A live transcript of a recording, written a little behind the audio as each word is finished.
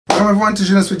Welcome everyone to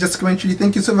Junosuede Just Commentary.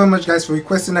 Thank you so very much guys for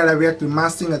requesting that I react to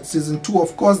Mastering at Season 2.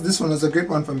 Of course, this one was a great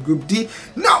one from Group D.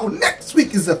 Now, next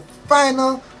week is the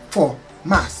final for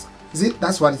Mass. Is it?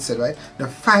 That's what it said, right? The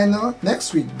final,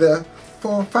 next week, the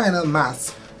final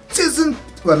Mass. Season,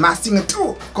 well, Mastering at 2.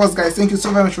 Of course guys, thank you so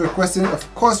very much for requesting.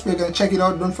 Of course, we're going to check it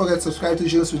out. Don't forget to subscribe to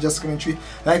Junosuede Just Commentary.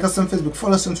 Like us on Facebook,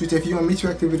 follow us on Twitter. If you want me to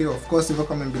react to the video, of course, leave a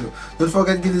comment below. Don't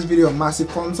forget to give this video a massive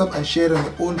thumbs up and share it on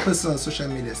your own personal social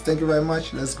medias. Thank you very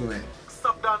much. Let's go ahead.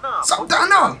 สัปดาห์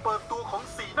หน้าเปิดตัวของ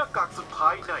4หน้ากากสุดท้า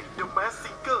ยใน The Masked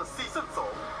Singer Season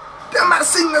 2 The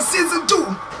Masked Singer Season 2.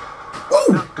 Oh,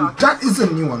 that is a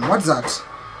new one. What's that?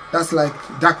 That's like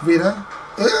Dark Vader.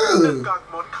 Ew.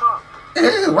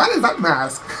 Ew, what is that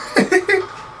mask?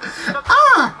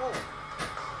 Ah!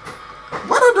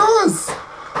 What are those?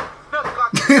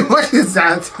 What is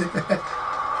that?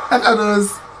 What are those?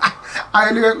 I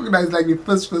only recognize like the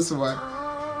first one.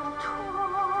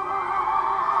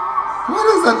 What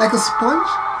is that, like a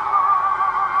sponge?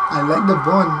 I like the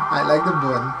bun. I like the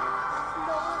bun.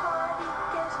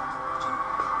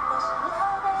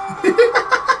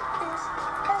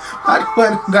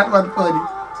 that one funny.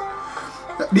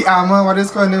 The armor, what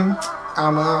is called him?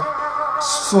 Armor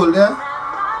soldier.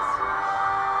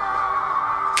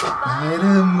 By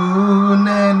the moon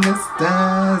and the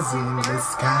stars in the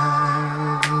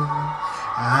sky,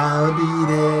 I'll be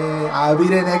there. I'll be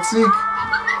there next week.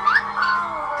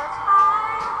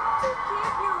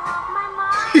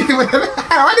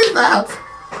 What is that?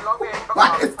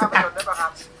 What is that? What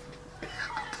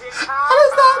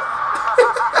is that?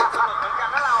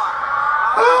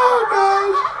 Oh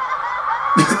gosh.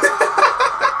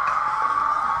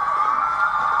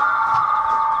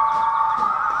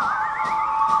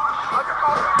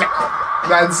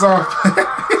 That's soft.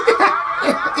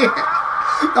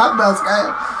 That mask,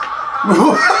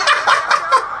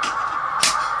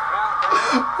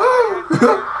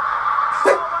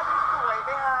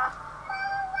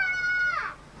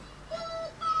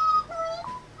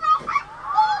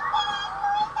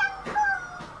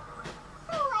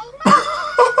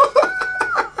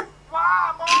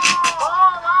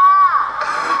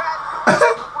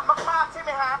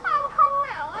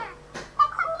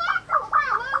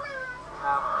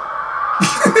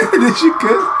 Did she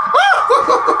kiss?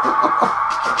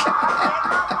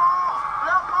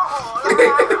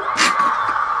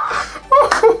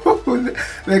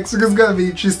 Next week is gonna be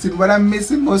interesting, but I'm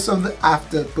missing most of the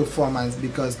after performance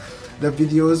because the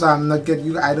videos I'm not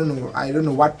getting. I don't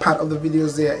know what part of the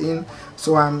videos they are in.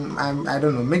 So I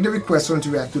don't know. Make the request want to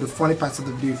react to the funny parts of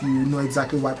the video if you know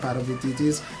exactly what part of it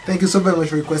is. Thank you so very much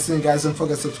for requesting, guys. Don't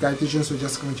forget to subscribe to Junosuede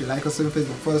Just Commentary, like us on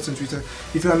Facebook, follow us on Twitter.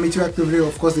 If you want me to react to the video,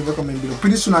 of course leave a comment below.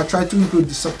 Pretty soon I'll try to include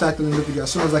the subtitle in the video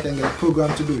as soon as I can get a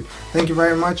program to do it. Thank you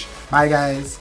very much. Bye guys.